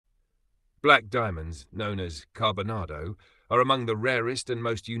Black diamonds, known as carbonado, are among the rarest and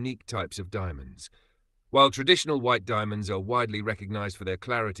most unique types of diamonds. While traditional white diamonds are widely recognized for their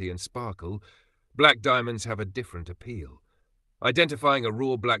clarity and sparkle, black diamonds have a different appeal. Identifying a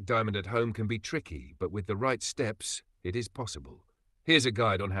raw black diamond at home can be tricky, but with the right steps, it is possible. Here's a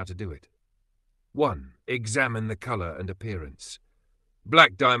guide on how to do it. 1. Examine the color and appearance.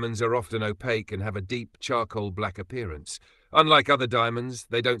 Black diamonds are often opaque and have a deep charcoal black appearance. Unlike other diamonds,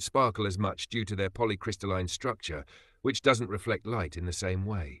 they don't sparkle as much due to their polycrystalline structure, which doesn't reflect light in the same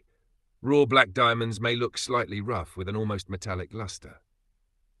way. Raw black diamonds may look slightly rough with an almost metallic luster.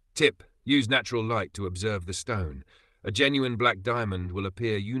 Tip: use natural light to observe the stone. A genuine black diamond will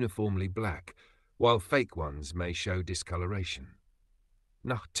appear uniformly black, while fake ones may show discoloration.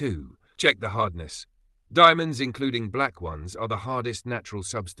 2. Check the hardness. Diamonds, including black ones, are the hardest natural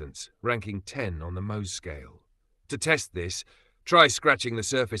substance, ranking 10 on the Mohs scale. To test this, try scratching the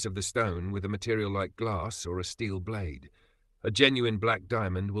surface of the stone with a material like glass or a steel blade. A genuine black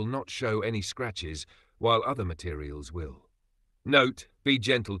diamond will not show any scratches, while other materials will. Note: be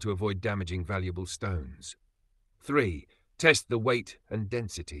gentle to avoid damaging valuable stones. 3. Test the weight and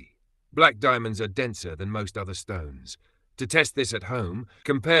density. Black diamonds are denser than most other stones. To test this at home,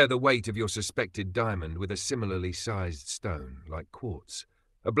 compare the weight of your suspected diamond with a similarly sized stone, like quartz.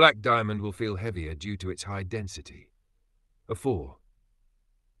 A black diamond will feel heavier due to its high density. 4.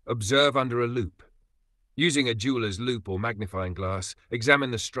 Observe under a loupe. Using a jeweler's loupe or magnifying glass,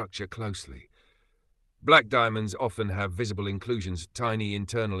 examine the structure closely. Black diamonds often have visible inclusions, tiny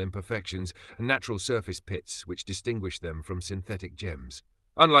internal imperfections, and natural surface pits which distinguish them from synthetic gems.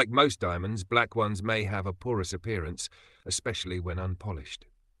 Unlike most diamonds, black ones may have a porous appearance, especially when unpolished.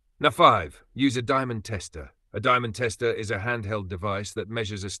 5. Use a diamond tester. A diamond tester is a handheld device that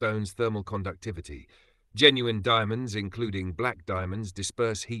measures a stone's thermal conductivity. Genuine diamonds, including black diamonds,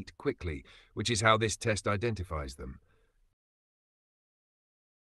 disperse heat quickly, which is how this test identifies them.